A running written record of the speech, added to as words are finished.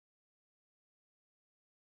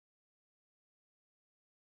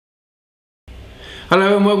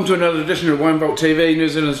Hello and welcome to another edition of Wine Vault TV, New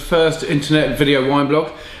Zealand's first internet video wine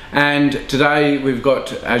blog. And today we've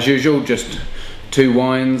got, as usual, just two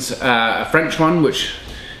wines. A French one, which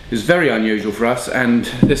is very unusual for us, and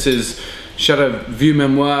this is Chateau Vieux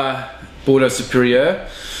Memoire Bordeaux Supérieur.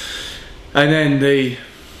 And then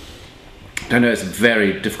I know it's a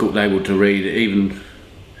very difficult label to read, even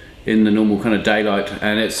in the normal kind of daylight,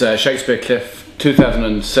 and it's Shakespeare Cliff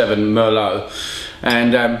 2007 Merlot.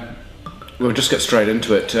 And we'll just get straight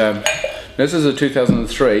into it. This is a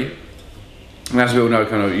 2003, and as we all know,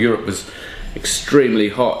 kind of Europe was extremely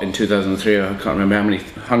hot in 2003. I can't remember how many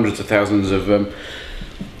hundreds of thousands of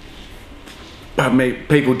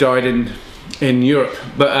people died in Europe.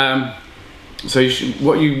 But so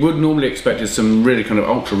what you would normally expect is some really kind of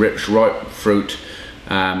ultra rich ripe fruit,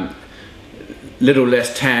 little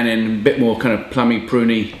less tannin, a bit more kind of plummy,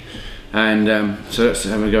 pruny, and so let's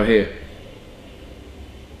have a go here.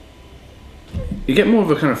 You get more of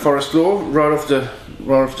a kind of forest floor right off the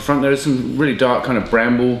front. There is some really dark kind of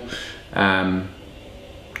bramble,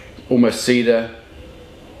 almost cedar.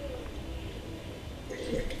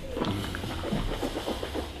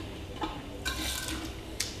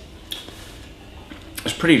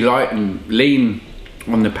 It's pretty light and lean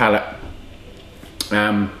on the palate.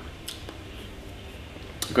 I've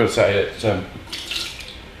got to say it's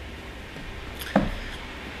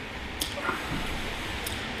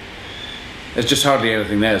there's just hardly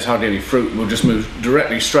anything there. There's hardly any fruit. We'll just move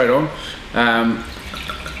directly straight on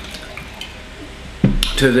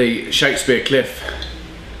to the Shakespeare Cliff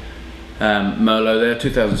Merlot there,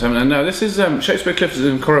 2007. And now this is Shakespeare Cliff is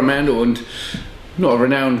in Coromandel, and not a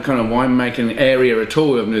renowned kind of winemaking area at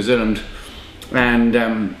all of New Zealand.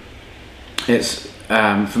 And it's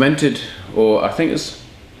fermented, or I think it's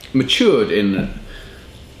matured in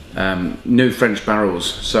new French barrels.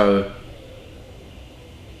 So.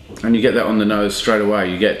 And you get that on the nose straight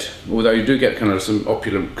away. You get, although you do get kind of some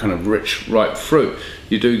opulent, kind of rich, ripe fruit,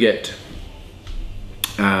 you do get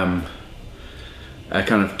a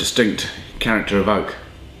kind of distinct character of oak.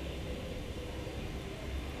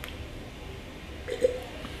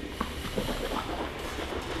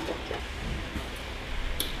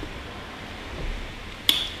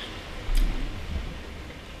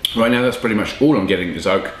 Right now, that's pretty much all I'm getting is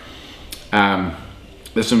oak.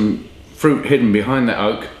 There's some fruit hidden behind that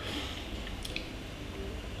oak.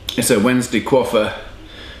 It's a Wednesday quaffer,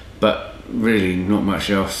 but really not much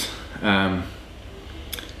else.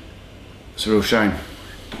 It's a real shame.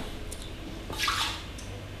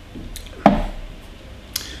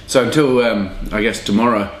 So until I guess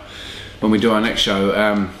tomorrow, when we do our next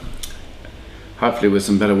show, hopefully with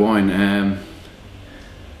some better wine,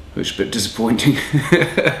 which is a bit disappointing.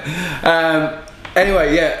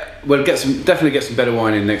 Anyway, yeah, we'll definitely get some better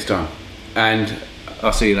wine in next time, and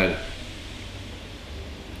I'll see you later.